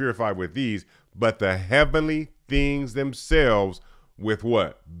should be purified with these, but the heavenly things themselves with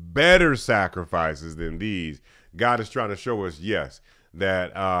what? Better sacrifices than these. God is trying to show us, yes,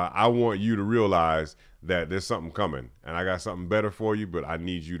 that I want you to realize that there's something coming and I got something better for you, but I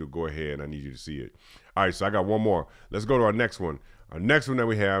need you to go ahead and I need you to see it. All right, so I got one more. Let's go to our next one. Our next one that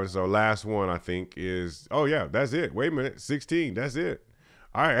we have is our last one, I think, is, oh yeah, that's it. Wait a minute, 16, that's it.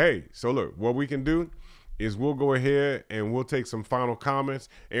 All right, hey, so look, what we can do is we'll go ahead and we'll take some final comments.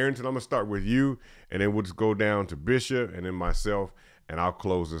 Arrington, I'm gonna start with you, and then we'll just go down to Bishop and then myself, and I'll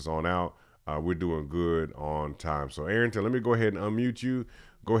close this on out. We're doing good on time. So Arrington, let me go ahead and unmute you.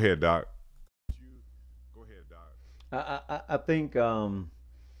 Go ahead, Doc. I think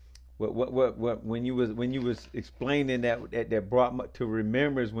what when you was explaining that brought to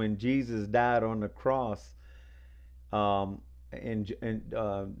remembrance when Jesus died on the cross, I think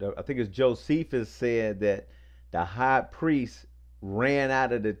it's Josephus said that the high priest ran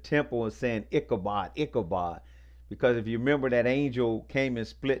out of the temple and saying Ichabod, Ichabod, because if you remember that angel came and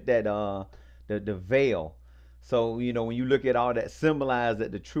split that the veil. So when you look at all that, symbolized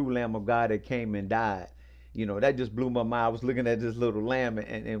that the true Lamb of God that came and died. That just blew my mind. I was looking at this little lamb,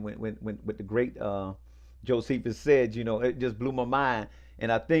 and when with the great Josephus said, it just blew my mind.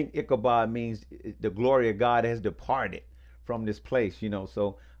 And I think Ichabod means the glory of God has departed from this place.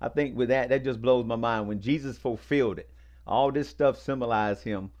 So I think with that just blows my mind. When Jesus fulfilled it, all this stuff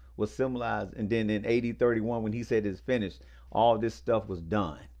was symbolized, and then in AD 31 when he said it's finished, all this stuff was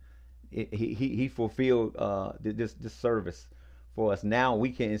done. He fulfilled this service for us. Now we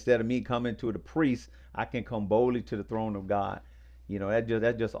can, instead of me coming to the priest, I can come boldly to the throne of God.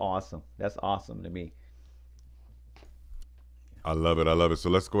 That's just awesome. That's awesome to me. I love it. I love it. So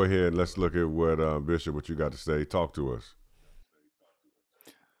let's go ahead and let's look at what Bishop, what you got to say. Talk to us.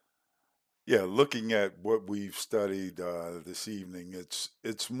 Yeah, looking at what we've studied this evening,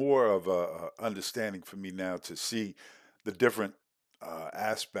 it's more of a understanding for me now to see the different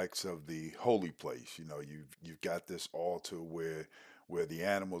aspects of the holy place. You've got this altar where the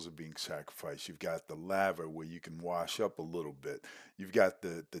animals are being sacrificed. You've got the laver where you can wash up a little bit. You've got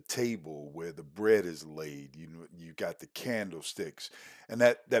the table where the bread is laid. You've got the candlesticks, and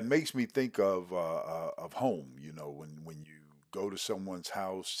that makes me think of home. When you go to someone's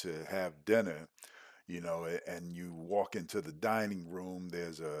house to have dinner, and you walk into the dining room,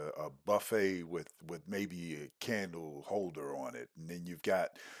 there's a buffet with maybe a candle holder on it. And then you've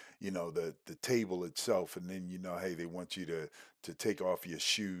got, the table itself. And then, hey, they want you to take off your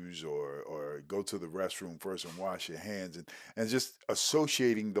shoes or go to the restroom first and wash your hands. And just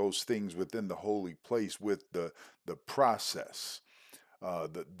associating those things within the holy place with the process,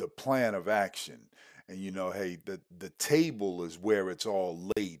 the plan of action. And hey, the table is where it's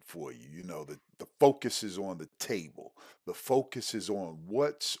all laid for you. The focus is on the table. The focus is on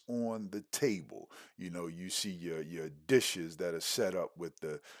what's on the table. You see your dishes that are set up with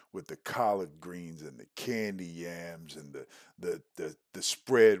the collard greens and the candy yams and the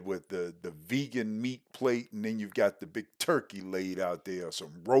spread with the vegan meat plate, and then you've got the big turkey laid out there, or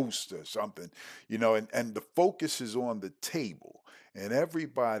some roast or something. And the focus is on the table. And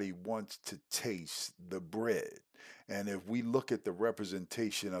everybody wants to taste the bread. And if we look at the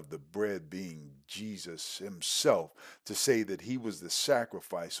representation of the bread being Jesus himself, to say that he was the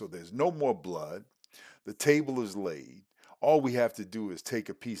sacrifice, so there's no more blood, the table is laid. All we have to do is take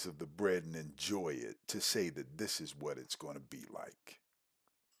a piece of the bread and enjoy it, to say that this is what it's going to be like.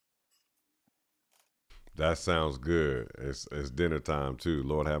 That sounds good. It's dinner time too.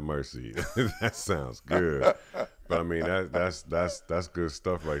 Lord have mercy. That sounds good. But I mean, that's good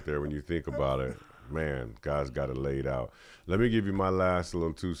stuff right there when you think about it. Man, God's got it laid out. Let me give you my last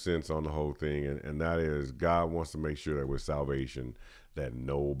little 2 cents on the whole thing, and that is God wants to make sure that with salvation that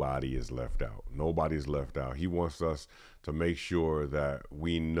nobody is left out. Nobody's left out. He wants us to make sure that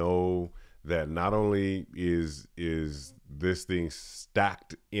we know that not only is this thing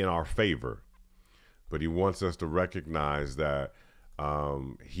stacked in our favor, but he wants us to recognize that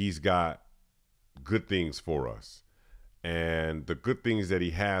He's got good things for us. And the good things that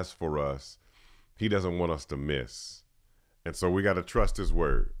he has for us, he doesn't want us to miss. And so we got to trust his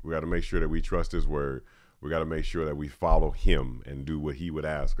word. We got to make sure that we trust his word. We got to make sure that we follow him and do what he would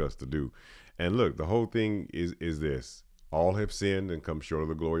ask us to do. And look, the whole thing is this. All have sinned and come short of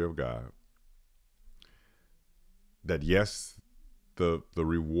the glory of God. That yes, the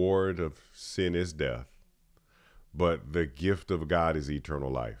reward of sin is death, but the gift of God is eternal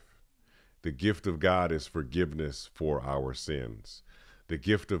life. The gift of God is forgiveness for our sins. The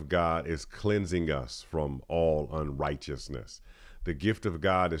gift of God is cleansing us from all unrighteousness. The gift of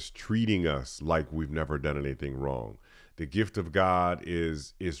God is treating us like we've never done anything wrong. The gift of God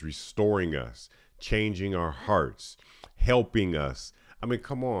is restoring us, changing our hearts, helping us. I mean,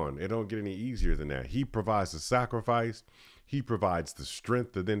 come on, it don't get any easier than that. He provides the sacrifice. He provides the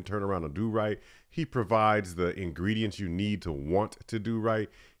strength to then turn around and do right. He provides the ingredients you need to want to do right.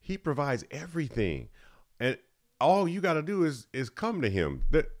 He provides everything. And all you got to do is come to him.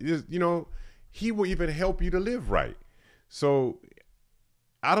 That is, he will even help you to live right. So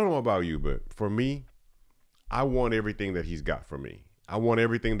I don't know about you, but for me, I want everything that he's got for me. I want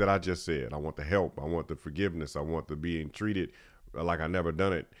everything that I just said. I want the help. I want the forgiveness. I want the being treated like I never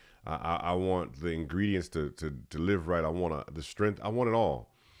done it. I want the ingredients to live right. I want the strength. I want it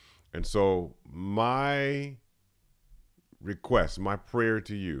all. And so my request, my prayer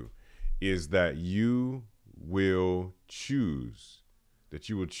to you is that you will choose, that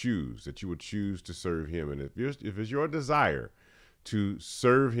you will choose to serve him. And if it's your desire to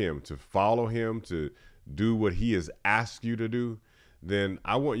serve him, to follow him, to do what he has asked you to do, then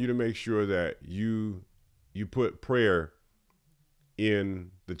I want you to make sure that you put prayer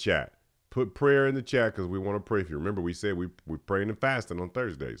in the chat. Put prayer in the chat because we want to pray for you. Remember, we said we're praying and fasting on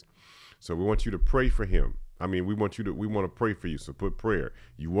Thursdays. So we want you to pray for him. I mean, we want to pray for you. So put prayer.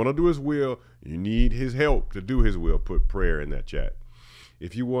 You want to do his will. You need his help to do his will. Put prayer in that chat.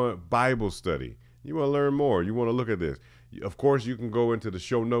 If you want Bible study, you want to learn more, you want to look at this. Of course, you can go into the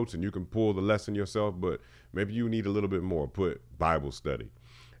show notes and you can pull the lesson yourself, but maybe you need a little bit more. Put Bible study.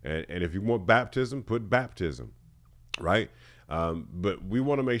 And if you want baptism, put baptism, right? But we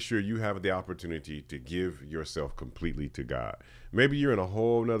want to make sure you have the opportunity to give yourself completely to God. Maybe you're in a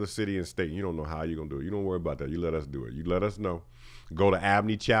whole nother city and state. You don't know how you're going to do it. You don't worry about that. You let us do it. You let us know. Go to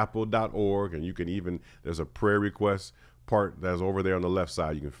abneychapel.org and you can even, there's a prayer request part that's over there on the left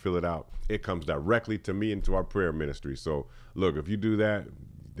side. You can fill it out. It comes directly to me and to our prayer ministry. So look, if you do that,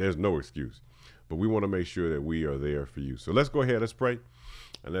 there's no excuse. But we want to make sure that we are there for you. So let's go ahead. Let's pray.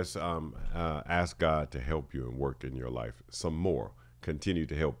 And let's ask God to help you and work in your life some more. Continue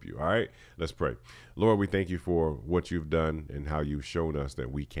to help you. All right, let's pray. Lord, we thank you for what you've done and how you've shown us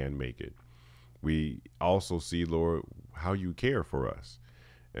that we can make it. We also see, Lord, how you care for us.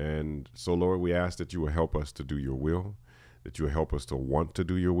 And so, Lord, we ask that you will help us to do your will, that you will help us to want to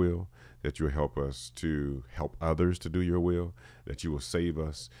do your will, that you will help us to help others to do your will, that you will save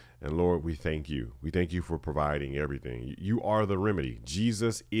us. And Lord, we thank you. We thank you for providing everything. You are the remedy.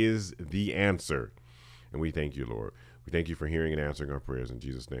 Jesus is the answer. And we thank you, Lord. We thank you for hearing and answering our prayers. In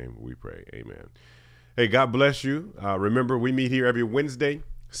Jesus' name we pray. Amen. Hey, God bless you. Remember, we meet here every Wednesday,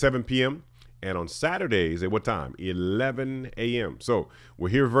 7 p.m. And on Saturdays, at what time? 11 a.m. So we're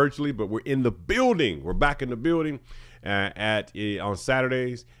here virtually, but we're in the building. We're back in the building on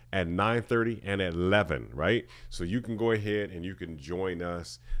Saturdays at 9:30 and at 11, right? So you can go ahead and you can join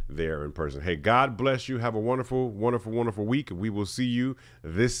us there in person. Hey, God bless you. Have a wonderful, wonderful, wonderful week. We will see you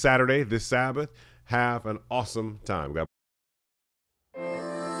this Saturday, this Sabbath. Have an awesome time. God